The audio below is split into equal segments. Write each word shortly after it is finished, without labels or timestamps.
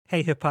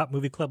Hey, Hip Hop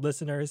Movie Club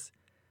listeners.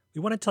 We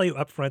want to tell you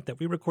up front that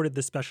we recorded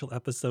this special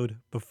episode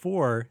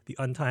before the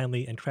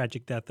untimely and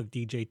tragic death of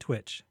DJ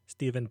Twitch,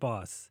 Stephen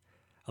Boss,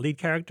 a lead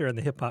character in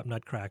the hip hop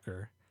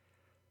Nutcracker.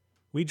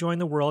 We join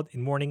the world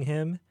in mourning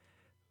him.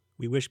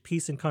 We wish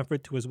peace and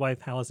comfort to his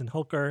wife, Allison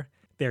Holker,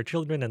 their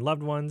children and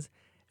loved ones,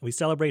 and we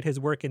celebrate his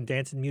work in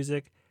dance and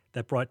music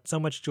that brought so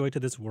much joy to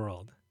this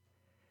world.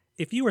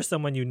 If you or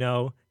someone you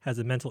know has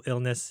a mental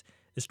illness,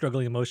 is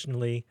struggling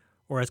emotionally,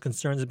 or has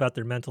concerns about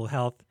their mental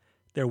health,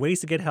 there are ways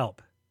to get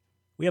help.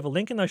 We have a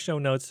link in our show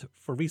notes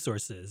for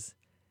resources.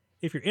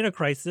 If you're in a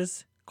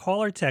crisis,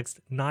 call or text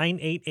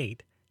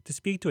 988 to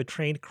speak to a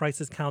trained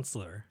crisis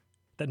counselor.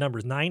 That number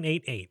is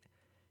 988.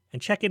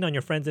 And check in on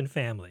your friends and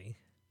family.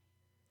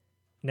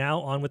 Now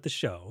on with the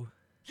show.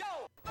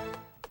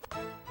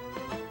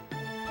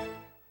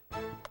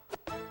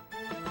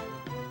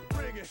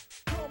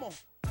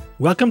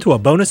 Welcome to a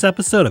bonus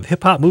episode of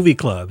Hip Hop Movie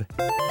Club.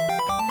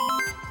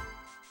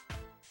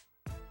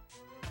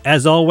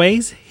 As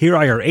always, here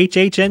are your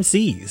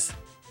HHNCs.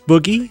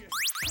 Boogie,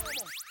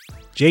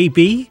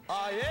 JB,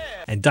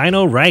 and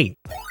Dino Wright.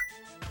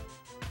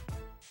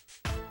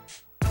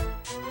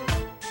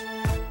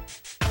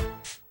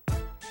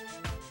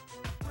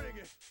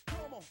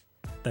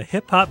 The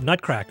Hip Hop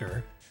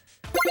Nutcracker.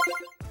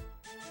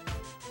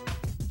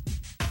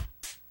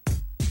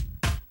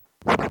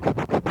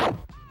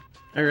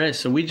 All right,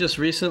 so we just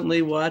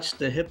recently watched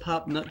the Hip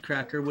Hop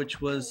Nutcracker, which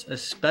was a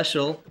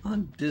special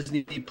on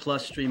Disney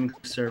Plus streaming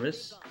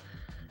service.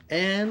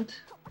 And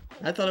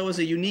I thought it was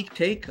a unique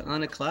take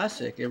on a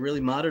classic. It really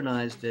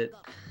modernized it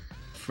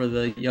for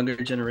the younger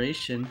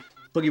generation.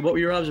 Boogie, what were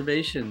your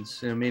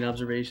observations, main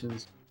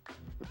observations?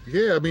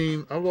 Yeah, I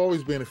mean, I've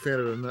always been a fan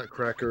of the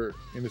Nutcracker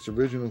in its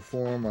original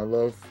form. I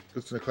love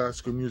listening to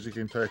classical music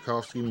and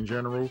Tchaikovsky in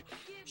general.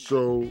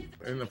 So,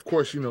 and of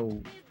course, you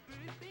know,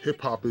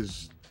 hip hop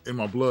is in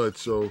my blood,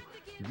 so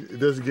it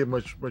doesn't get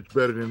much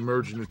better than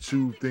merging the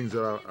two things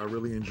that I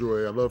really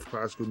enjoy. I love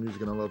classical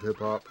music and I love hip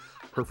hop.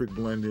 Perfect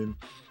blending.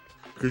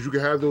 Because you can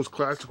have those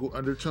classical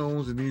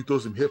undertones and then you throw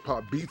some hip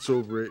hop beats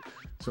over it,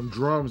 some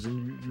drums,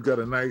 and you got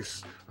a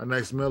nice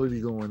melody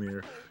going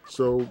there.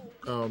 So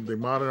they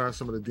modernized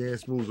some of the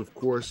dance moves, of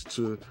course,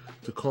 to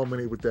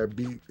culminate with that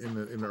beat in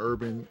the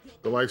urban,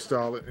 the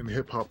lifestyle and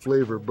hip hop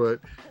flavor.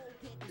 But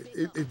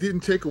it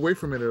didn't take away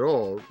from it at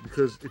all,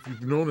 because if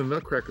you've known the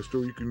Nutcracker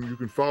story, you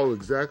can follow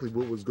exactly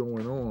what was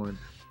going on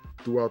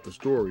throughout the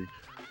story.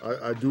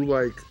 I do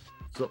like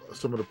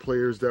some of the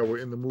players that were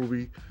in the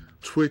movie.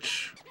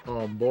 Twitch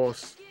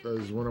Boss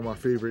is one of my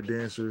favorite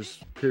dancers,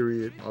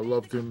 period. I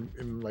loved him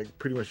in like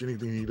pretty much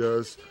anything he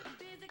does.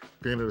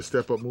 Fan of the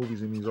Step Up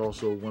movies, and he's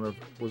also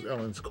was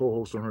Ellen's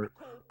co-host on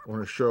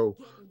her show.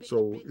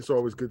 So it's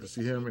always good to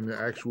see him and the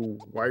actual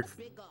wife,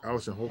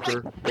 Allison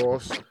Holker,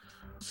 Boss.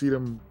 See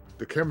them,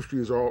 the chemistry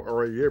is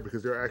already there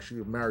because they're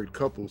actually a married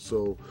couple.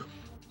 So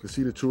to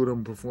see the two of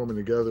them performing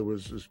together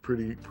was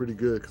pretty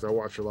good, because I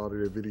watch a lot of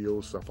their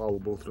videos. I follow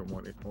both of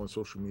them on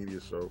social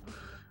media. So,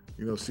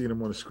 you know, seeing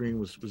them on the screen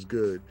was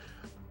good.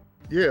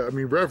 Yeah, I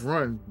mean, Rev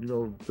Run, you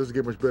know, doesn't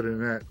get much better than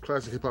that.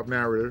 Classic hip hop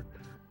narrator.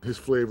 His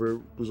flavor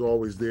was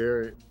always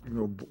there, you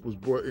know, was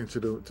brought into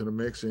the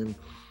mix, and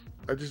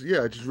I just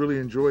really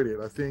enjoyed it.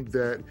 I think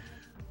that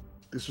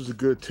this was a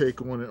good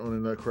take on a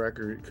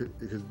Nutcracker. It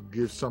could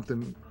give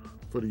something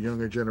for the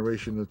younger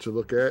generation to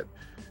look at.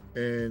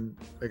 And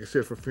like I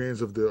said, for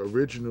fans of the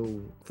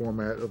original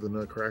format of the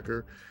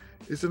Nutcracker,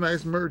 it's a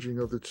nice merging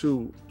of the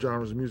two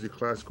genres of music,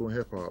 classical and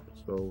hip hop.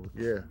 So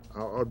yeah,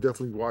 I'll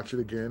definitely watch it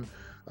again.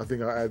 I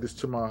think I'll add this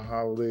to my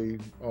holiday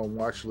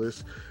watch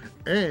list.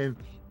 And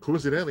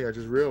coincidentally, I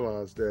just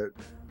realized that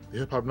the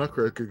Hip Hop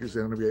Nutcracker is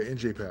going to be at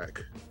NJ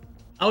Pack.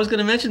 I was going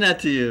to mention that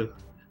to you.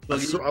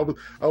 So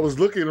I was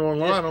looking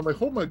online. Yeah. I'm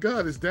like, oh my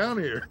God, it's down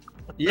here.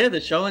 Yeah,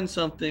 they're showing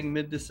something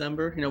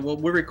mid-December. You know,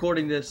 we're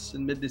recording this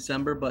in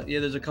mid-December, but yeah,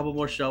 there's a couple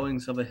more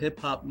showings of a Hip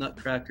Hop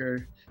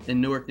Nutcracker in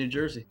Newark, New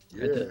Jersey,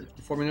 at the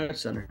Performing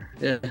Arts Center.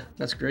 Yeah,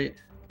 that's great.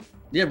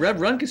 Yeah,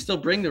 Rev Run can still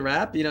bring the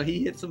rap. You know,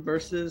 he hit some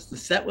verses. The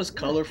set was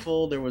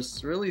colorful. There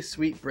was really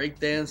sweet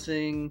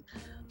breakdancing.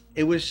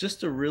 It was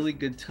just a really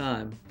good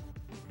time.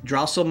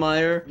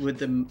 Drosselmeyer with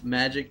the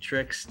magic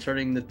tricks,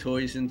 turning the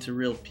toys into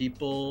real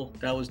people.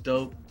 That was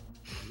dope.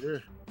 Yeah.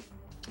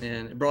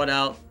 And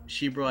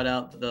she brought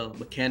out the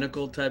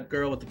mechanical type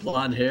girl with the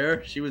blonde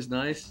hair. She was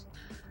nice.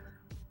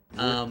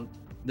 Yeah.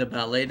 The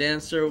ballet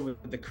dancer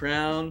with the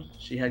crown.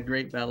 She had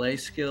great ballet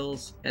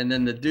skills. And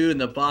then the dude in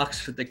the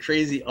box with the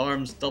crazy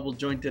arms, double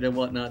jointed and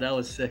whatnot. That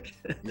was sick.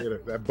 Yeah,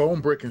 that bone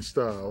breaking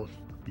style.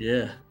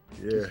 Yeah.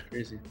 Yeah.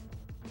 Crazy.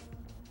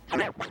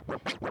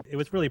 It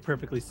was really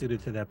perfectly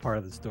suited to that part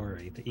of the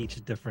story, to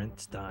each different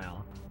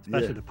style,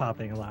 especially the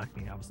popping and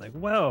locking. I was like,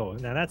 whoa,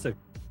 now that's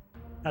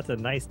a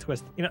nice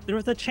twist. You know, there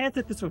was a chance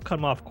that this would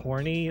come off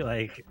corny.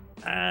 Like,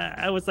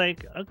 I was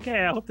like,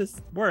 okay, I hope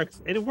this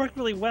works. And it worked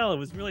really well. It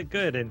was really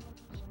good. And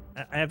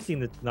I have seen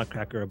the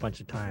Nutcracker a bunch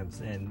of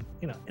times, and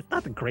you know, it's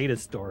not the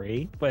greatest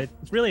story, but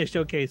it's really a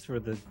showcase for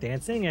the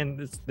dancing, and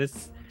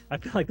this I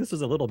feel like this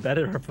was a little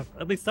better,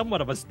 at least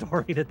somewhat of a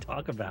story to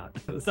talk about.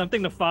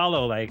 Something to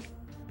follow, like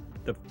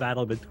the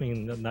battle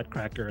between the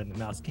Nutcracker and the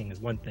Mouse King is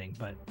one thing,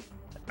 but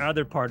the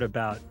other part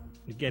about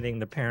getting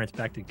the parents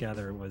back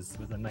together was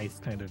a nice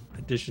kind of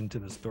addition to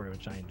the story,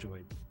 which I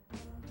enjoyed.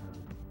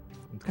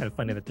 It's kind of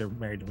funny that they're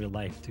married in real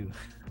life too.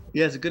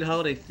 Yeah, it's a good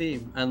holiday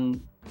theme.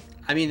 And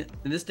I mean,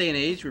 in this day and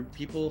age where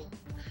people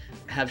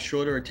have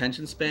shorter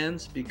attention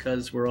spans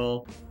because we're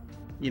all,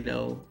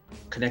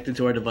 connected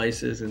to our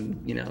devices and,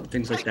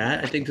 things like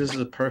that, I think this is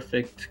a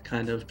perfect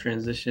kind of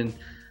transition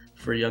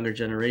for a younger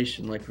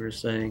generation, like we were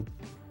saying.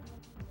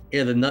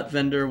 Yeah, the nut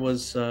vendor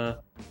was, the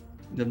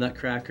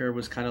Nutcracker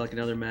was kind of like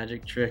another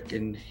magic trick,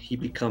 and he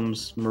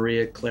becomes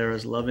Maria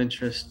Clara's love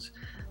interest.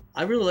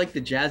 I really like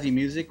the jazzy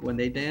music when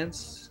they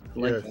dance. I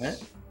like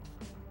that.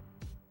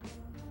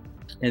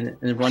 And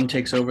Ron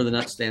takes over the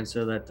nut stand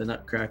so that the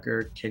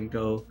Nutcracker can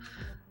go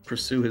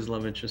pursue his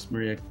love interest,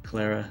 Maria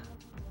Clara.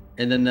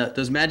 And then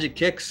those magic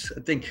kicks,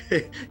 I think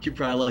you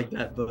probably like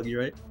that, Boogie,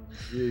 right?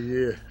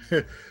 Yeah.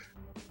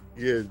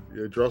 Yeah,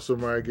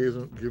 Drosselmeyer gave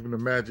him the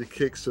magic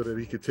kick so that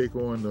he could take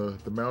on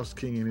the Mouse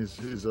King and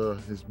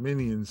his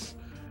minions.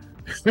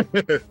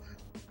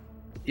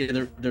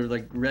 Yeah, they're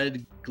like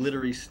red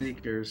glittery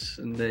sneakers,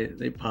 and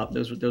they pop.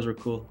 Those were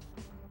cool.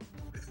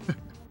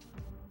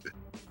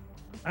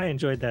 I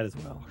enjoyed that as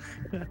well.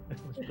 It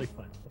was really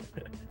fun.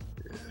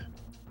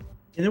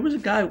 And there was a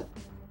guy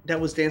that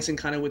was dancing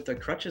kind of with the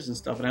crutches and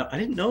stuff, and I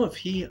didn't know if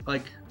he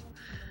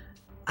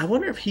I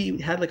wonder if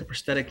he had like a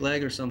prosthetic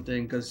leg or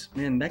something, because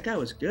man, that guy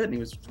was good and he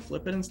was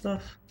flipping and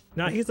stuff.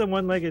 No, he's a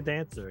one-legged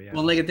dancer. Yeah.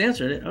 One-legged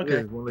dancer. Okay.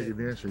 Yeah, one-legged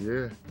dancer.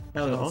 Yeah.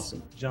 That was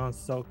awesome. Jean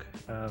Sok.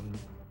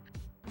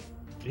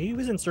 He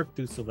was in Cirque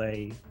du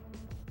Soleil.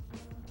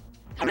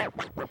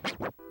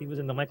 He was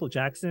in the Michael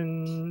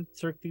Jackson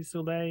Cirque du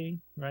Soleil,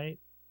 right?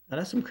 Oh,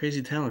 that's some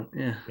crazy talent.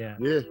 Yeah. Yeah.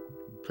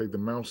 Played the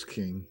Mouse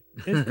King.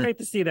 It's great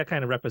to see that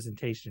kind of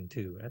representation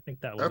too. I think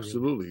that was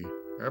absolutely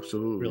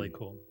really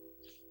cool.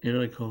 Yeah,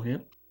 really cool.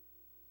 Yep.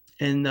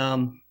 And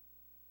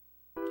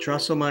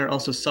Drosselmeyer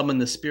also summoned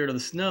the spirit of the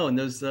snow, and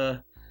those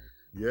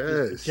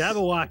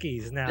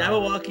Jabberwockies now.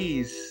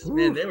 Jabberwockies. Ooh.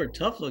 Man, they were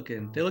tough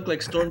looking. They looked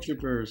like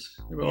stormtroopers.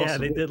 Yeah,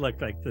 they did look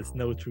like the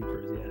snow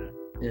troopers.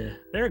 Yeah.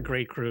 They're a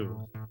great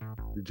crew.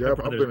 I've been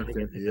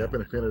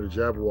a fan of the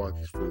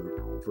Jabberwockies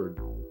for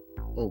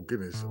oh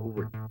goodness,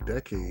 over a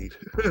decade.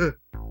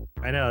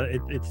 I know,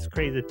 it's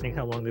crazy to think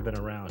how long they've been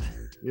around.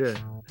 Yeah,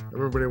 I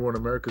remember they won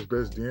America's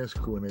Best Dance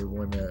Crew and they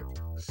won that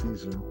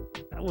season.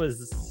 That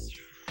was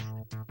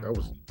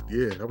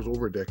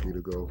over a decade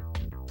ago.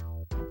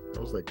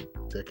 That was like a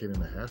decade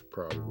and a half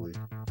probably.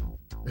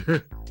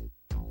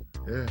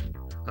 Yeah,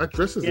 I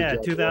dressed as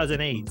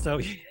 2008. So,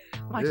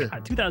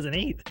 God,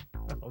 2008.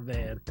 Oh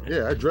man.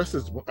 Yeah, I dressed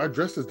as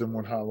them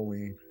on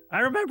Halloween. I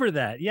remember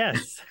that.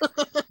 Yes.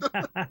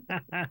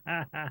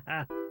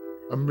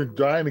 I've been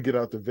dying to get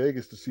out to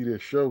Vegas to see their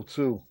show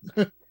too.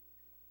 It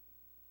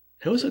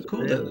was a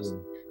cool.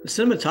 The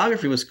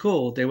cinematography was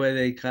cool. The way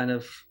they kind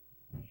of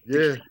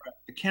the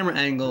camera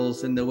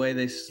angles and the way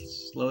they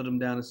slowed them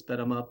down and sped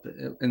them up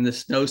in the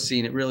snow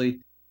scene. It really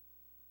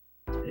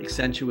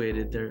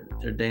accentuated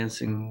their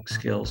dancing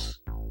skills.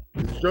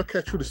 Did y'all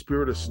catch who the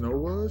spirit of snow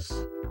was?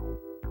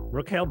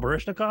 Mikhail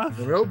Baryshnikov?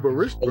 No,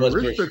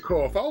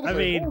 Baryshnikov. I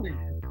mean,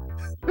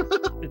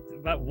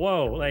 but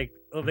whoa, they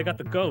got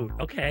the goat.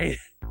 Okay.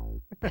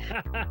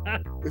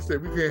 They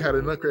said we can't have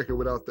a Nutcracker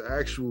without the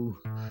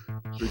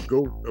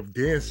goat of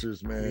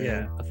dancers, man.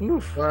 Yeah.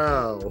 Oof.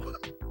 Wow.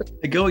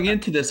 Going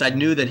into this, I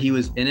knew that he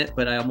was in it,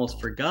 but I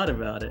almost forgot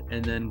about it.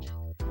 And then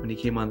when he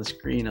came on the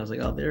screen, I was like,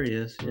 oh, there he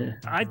is. Yeah.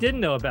 I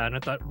didn't know about it.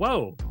 And I thought,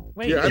 whoa,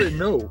 wait. Yeah, I didn't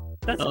know.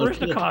 That's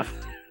Baryshnikov.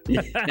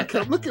 Yeah. I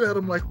kept looking at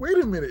him like, wait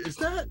a minute, is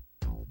that?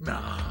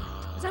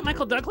 Nah. Is that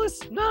Michael Douglas?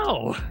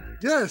 No.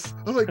 Yes.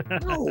 I was like,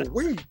 no,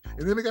 wait.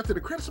 And then I got to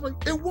the credits. I'm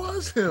like, it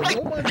was him.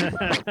 Oh my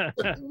God.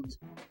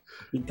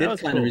 He did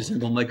kind of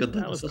resemble Michael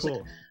Douglas. That was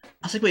cool.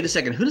 I was like, wait a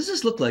second. Who does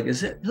this look like?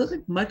 Does it look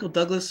like Michael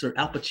Douglas or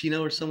Al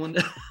Pacino or someone?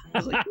 I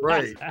was like,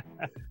 right.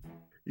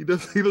 He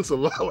looks a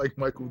lot like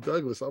Michael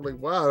Douglas. I'm like,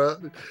 wow,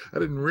 I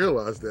didn't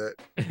realize that.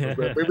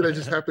 But maybe that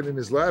just happened in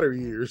his latter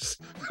years.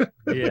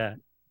 Yeah.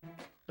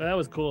 But that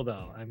was cool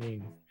though. I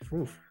mean,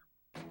 oof.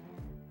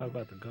 How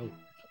about the goat?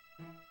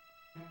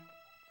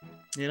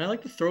 Yeah, and I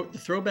like the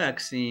throwback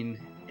scene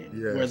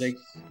where they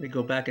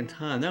go back in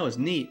time. That was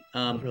neat.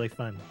 That was really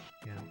fun.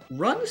 Yeah.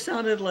 Run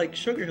sounded like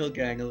Sugar Hill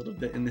Gang a little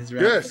bit in his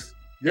rap.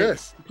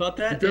 Yes. You caught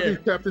that?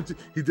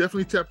 He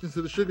definitely tapped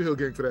into the Sugar Hill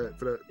Gang for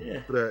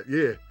that.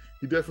 Yeah,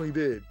 he definitely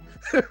did.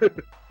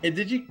 And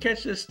did you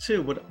catch this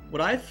too?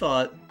 What I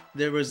thought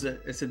there was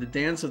I said the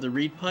dance of the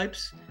reed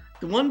pipes.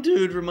 The one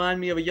dude reminded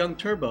me of a young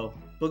Turbo,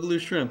 Boogaloo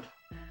Shrimp.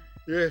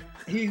 Yeah.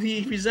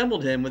 He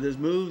resembled him with his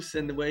moves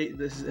and the way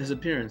his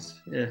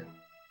appearance. Yeah.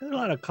 There's a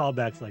lot of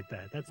callbacks like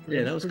that. That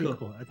was pretty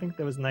cool. I think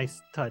that was a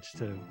nice touch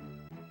to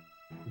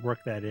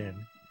work that in.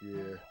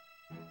 Yeah.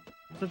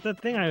 So the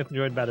thing I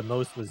enjoyed about it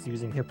most was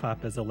using hip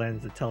hop as a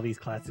lens to tell these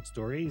classic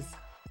stories,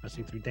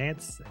 especially through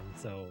dance. And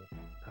so,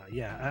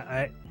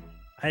 I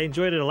I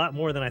enjoyed it a lot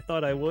more than I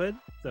thought I would.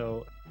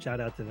 So shout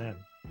out to them.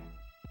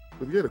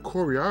 But yeah, the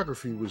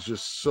choreography was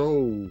just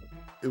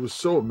it was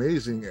so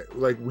amazing.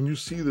 Like when you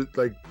see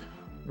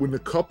when the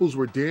couples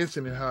were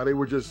dancing and how they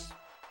were just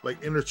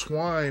like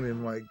intertwined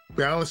and like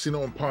balancing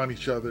upon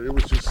each other,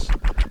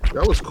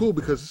 that was cool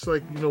because it's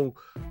like,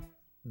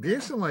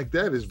 dancing like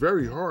that is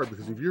very hard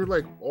because if you're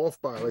like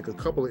off by like a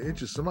couple of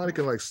inches, somebody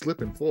can like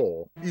slip and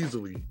fall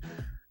easily.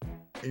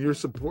 And you're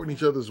supporting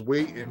each other's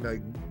weight and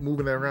like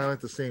moving around at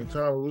the same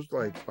time. It was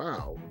like,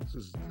 wow, this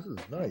is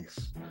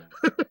nice.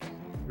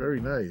 Very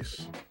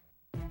nice.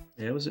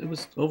 Yeah, it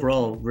was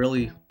overall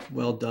really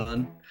well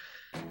done.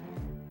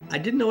 I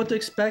didn't know what to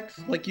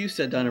expect. Like you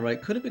said, Donna,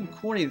 right? Could have been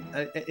corny.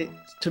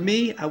 To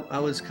me, I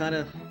was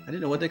I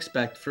didn't know what to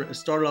expect. It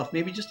started off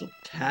maybe just a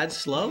tad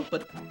slow,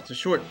 but it's a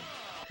short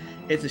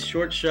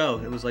show.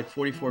 It was like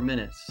 44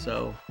 minutes.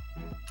 So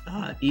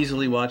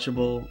easily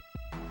watchable,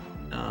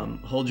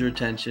 hold your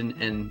attention,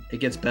 and it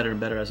gets better and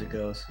better as it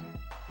goes.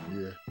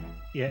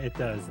 Yeah, it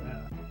does.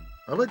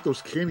 I like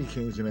those candy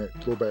canes in that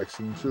throwback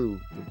scene too.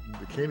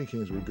 The candy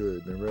canes were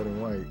good. They're red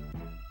and white.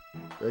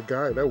 That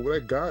guy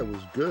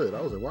was good.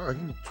 I was like, wow,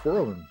 he was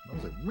twirling. I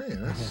was like,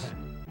 man, that's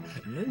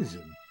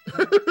amazing.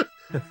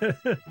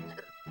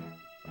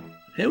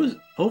 It was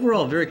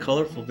overall very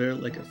colorful, very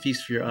like a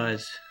feast for your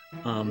eyes.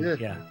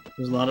 Yeah.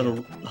 There's a lot of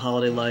the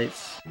holiday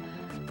lights.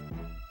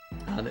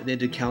 They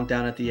did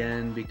countdown at the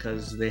end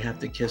because they have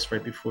to kiss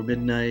right before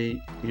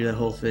midnight. You do that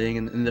whole thing,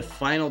 and the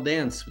final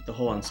dance with the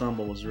whole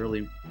ensemble was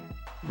really,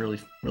 really,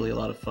 really a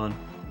lot of fun.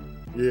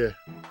 Yeah.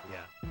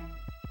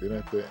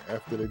 Then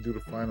after they do the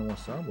final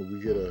ensemble, we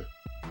get a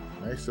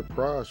nice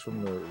surprise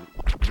from the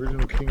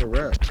original King of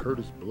Rap,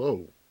 Curtis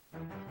Blow.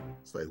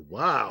 It's like,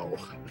 wow.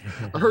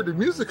 I heard the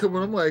music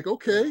coming. I'm like,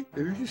 okay.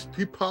 And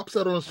he pops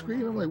out on the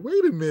screen. I'm like,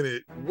 wait a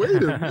minute.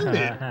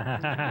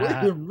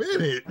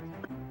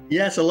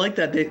 Yes, I like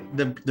that.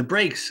 The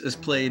breaks is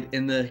played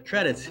in the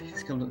credits.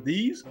 He's coming.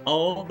 These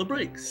all the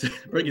breaks.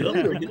 Break it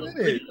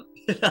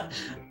up.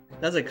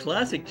 That's a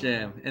classic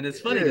jam, and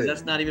it's funny because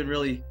that's not even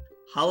really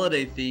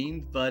holiday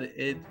themed, but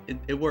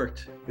it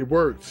worked. It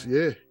works,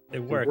 yeah.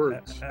 It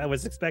worked. I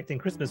was expecting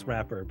Christmas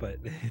Rapper, but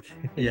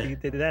they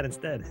did that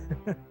instead.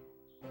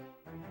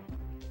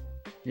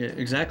 Yeah,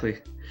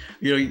 exactly.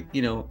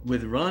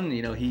 With Run,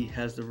 he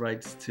has the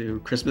rights to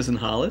Christmas in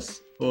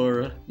Hollis,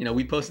 or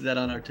we posted that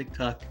on our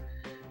TikTok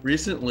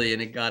recently,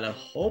 and it got a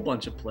whole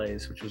bunch of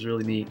plays, which was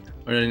really neat.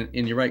 And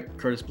you're right,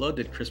 Curtis Blow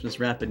did Christmas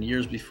Rap, and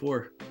years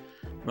before,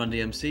 Run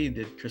DMC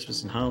did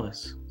Christmas in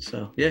Hollis.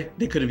 So yeah,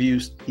 they could have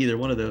used either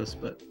one of those,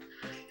 but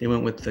they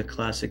went with the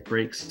classic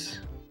breaks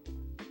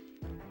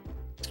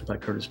by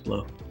Curtis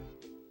Blow.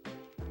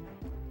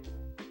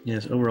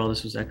 Yes, overall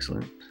this was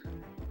excellent.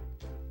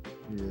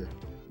 Yeah,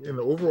 and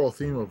the overall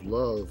theme of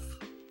love,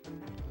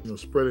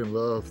 spreading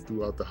love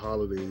throughout the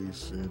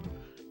holidays and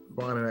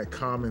finding that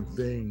common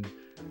thing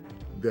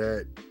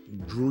that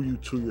drew you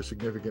to your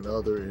significant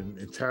other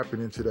and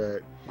tapping into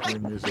that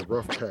when there's a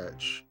rough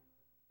patch.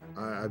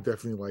 I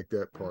definitely like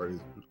that part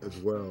as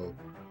well,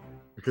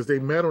 because they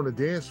met on the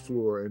dance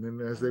floor, and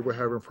then as they were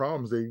having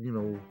problems, they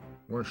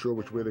weren't sure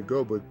which way to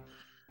go, but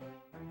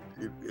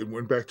it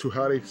went back to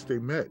how they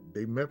met.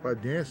 They met by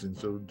dancing,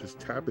 so just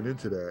tapping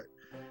into that,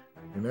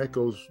 and that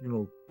goes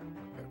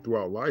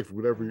throughout life.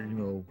 Whatever you're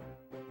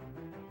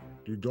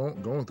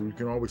going through, you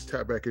can always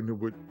tap back into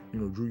what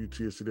drew you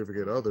to your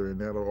significant other,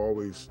 and that'll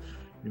always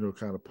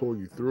kind of pull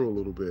you through a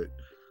little bit.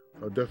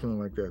 I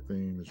definitely like that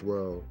theme as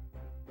well.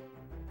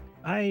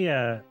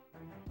 I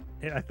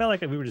felt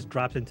like we were just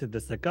dropped into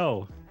this, like,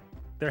 oh,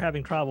 they're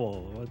having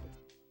trouble.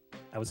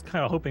 I was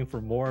kind of hoping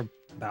for more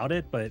about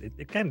it, but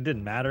it kind of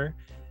didn't matter.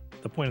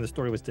 The point of the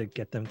story was to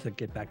get them to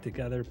get back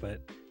together,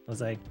 but I was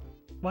like,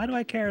 why do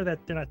I care that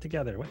they're not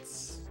together?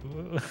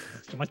 Am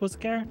I supposed to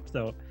care?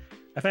 So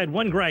if I had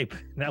one gripe,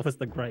 that was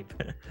the gripe.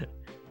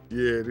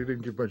 Yeah, they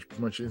didn't give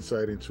much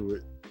insight into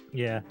it.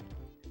 Yeah.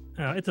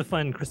 It's a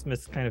fun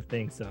Christmas kind of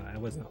thing, so I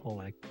wasn't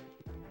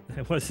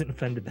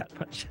offended that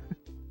much.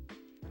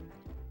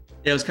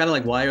 Yeah, it was kind of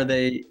like, why are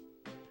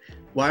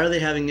they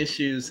having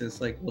issues? And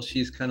it's like, well,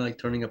 she's kind of like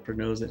turning up her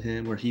nose at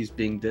him, or he's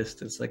being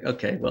dissed. It's like,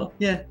 okay, well,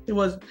 yeah, it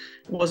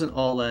wasn't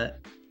all that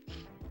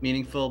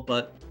meaningful,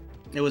 but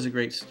it was a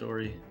great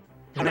story.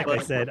 Like I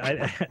said,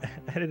 I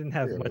didn't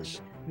have much.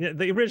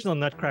 The original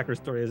Nutcracker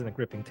story isn't a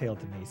gripping tale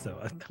to me, so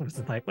I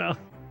was like, well,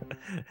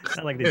 it's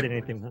not like they did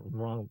anything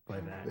wrong by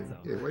that. So.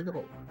 Yeah,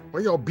 why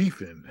y'all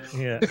beefing?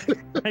 Yeah,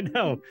 I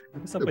know.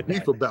 What's up with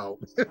beef that? About?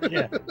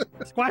 Yeah,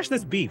 squash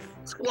this beef.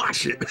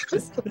 Squash it.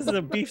 This is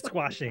a beef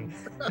squashing.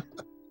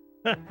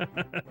 A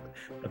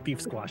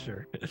beef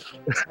squasher.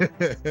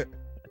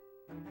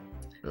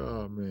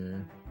 Oh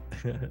man.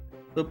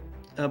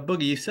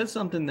 Boogie, you said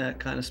something that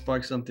kind of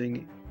sparked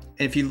something.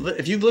 If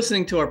you've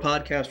listening to our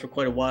podcast for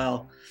quite a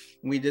while,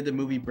 we did the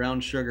movie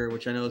Brown Sugar,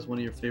 which I know is one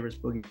of your favorites,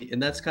 Boogie,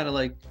 and that's kind of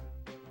like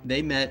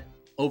they met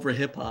over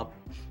hip hop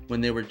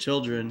when they were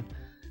children,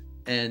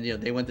 and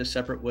they went their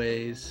separate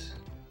ways,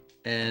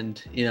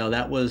 and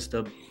that was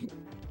the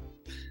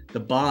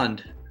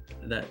bond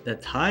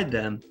that tied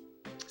them.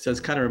 So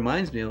it kind of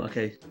reminds me of,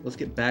 okay, let's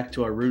get back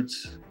to our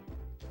roots,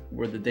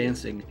 where the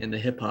dancing and the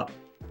hip hop,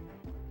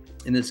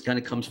 and this kind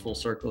of comes full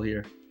circle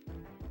here.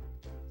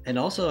 And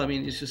also, I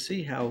mean, you should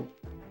see how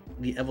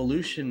the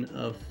evolution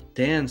of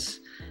dance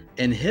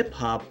and hip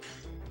hop,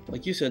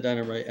 like you said,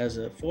 Dynamite, as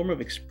a form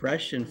of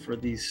expression for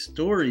these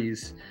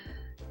stories,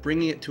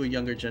 bringing it to a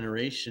younger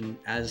generation.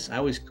 As I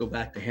always go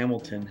back to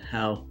Hamilton,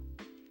 how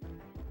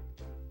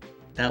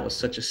that was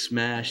such a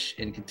smash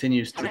and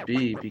continues to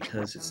be,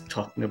 because it's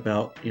talking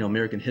about,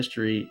 American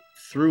history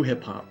through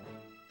hip hop.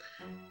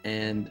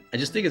 And I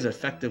just think it's an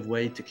effective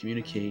way to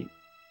communicate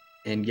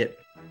and get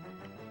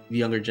the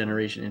younger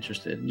generation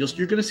interested.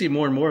 You're going to see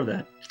more and more of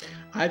that.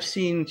 I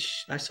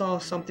saw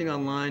something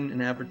online,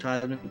 an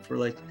advertisement for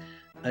like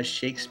a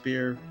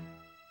Shakespeare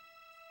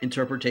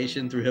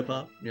interpretation through hip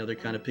hop. They're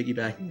kind of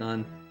piggybacking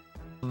on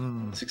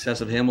the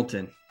success of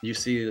Hamilton. You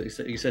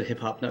said hip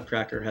hop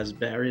Nutcracker has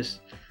various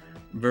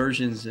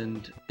versions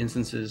and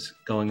instances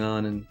going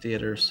on in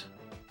theaters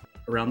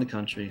around the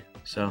country.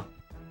 So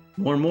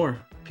more and more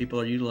people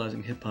are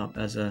utilizing hip hop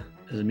as a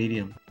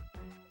medium.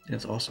 And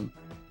it's awesome.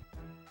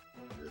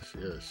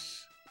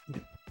 Yes.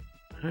 All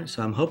right,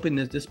 so I'm hoping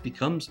that this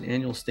becomes an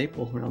annual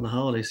staple around the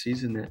holiday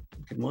season that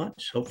we can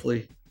watch.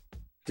 Hopefully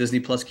Disney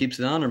Plus keeps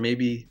it on, or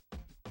maybe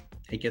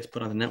it gets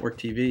put on the network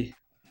TV.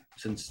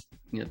 Since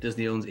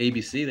Disney owns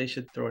ABC, they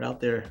should throw it out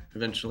there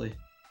eventually.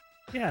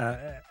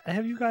 Yeah.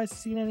 Have you guys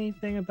seen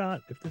anything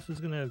about if this was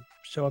going to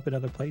show up in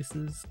other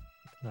places?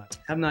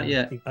 Have not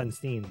yet.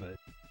 Unseen, but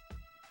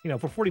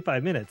for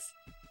 45 minutes,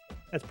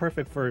 that's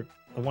perfect for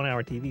a 1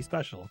 hour TV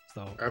special.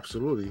 So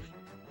absolutely.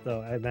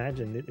 So I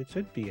imagine it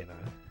should be in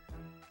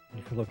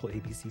your local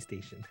ABC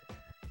station.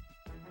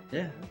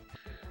 Yeah.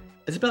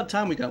 It's about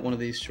time we got one of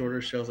these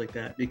shorter shows like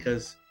that,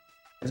 because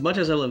as much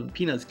as I love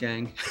Peanuts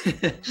Gang,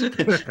 I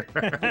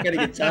gotta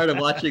get tired of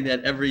watching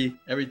that every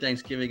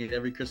Thanksgiving and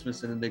every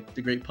Christmas, and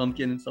the Great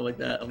Pumpkin and stuff like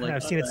that.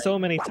 I've seen it so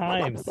many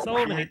times.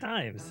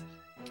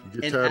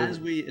 And as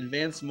we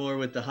advance more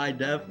with the high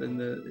def and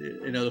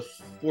the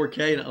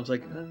 4K, and I was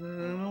like, I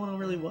don't want to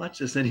really watch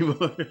this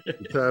anymore.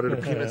 You're tired of the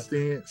Peanuts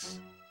dance?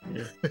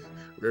 Yeah.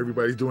 Where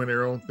everybody's doing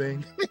their own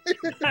thing.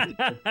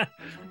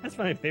 That's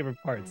my favorite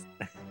parts.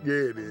 Yeah,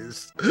 it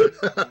is.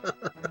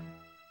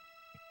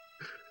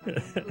 Yeah,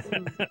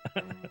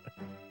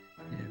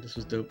 this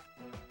was dope.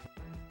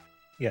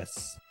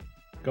 Yes.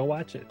 Go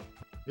watch it.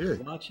 Yeah.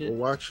 Watch it. Go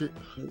watch it.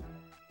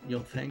 You'll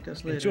thank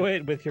us later. Enjoy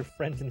it with your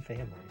friends and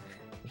family.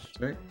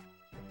 That's right.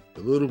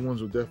 The little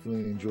ones will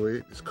definitely enjoy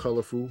it. It's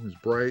colorful, it's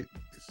bright,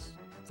 it's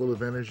full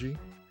of energy.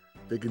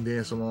 They can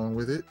dance along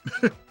with it.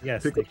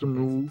 Yes. Pick up some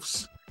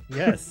moves.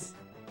 Yes.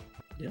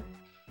 Yeah.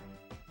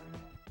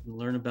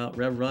 Learn about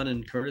Rev Run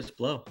and Curtis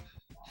Blow.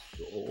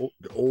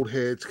 The old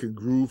heads can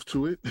groove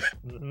to it.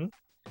 Mm-hmm.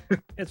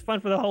 It's fun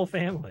for the whole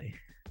family.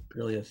 It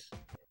really is.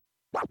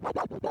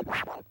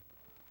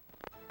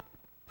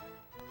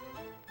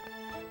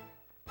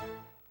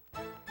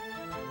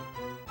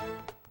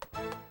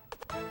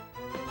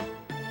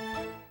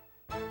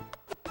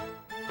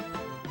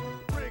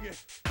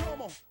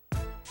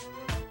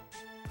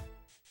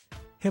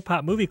 Hip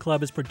Hop Movie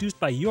Club is produced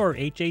by your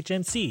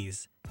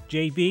HHMCs,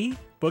 JB,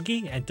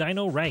 Boogie, and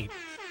Dino Wright.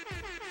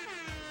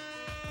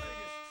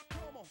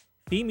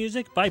 Theme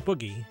music by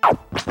Boogie.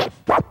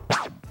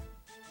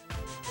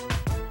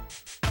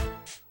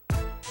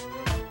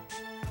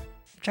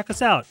 Check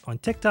us out on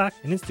TikTok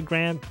and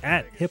Instagram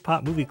at Hip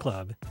Hop Movie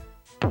Club.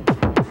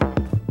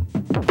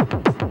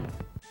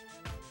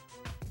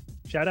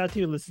 Shout out to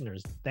you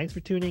listeners. Thanks for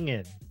tuning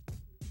in.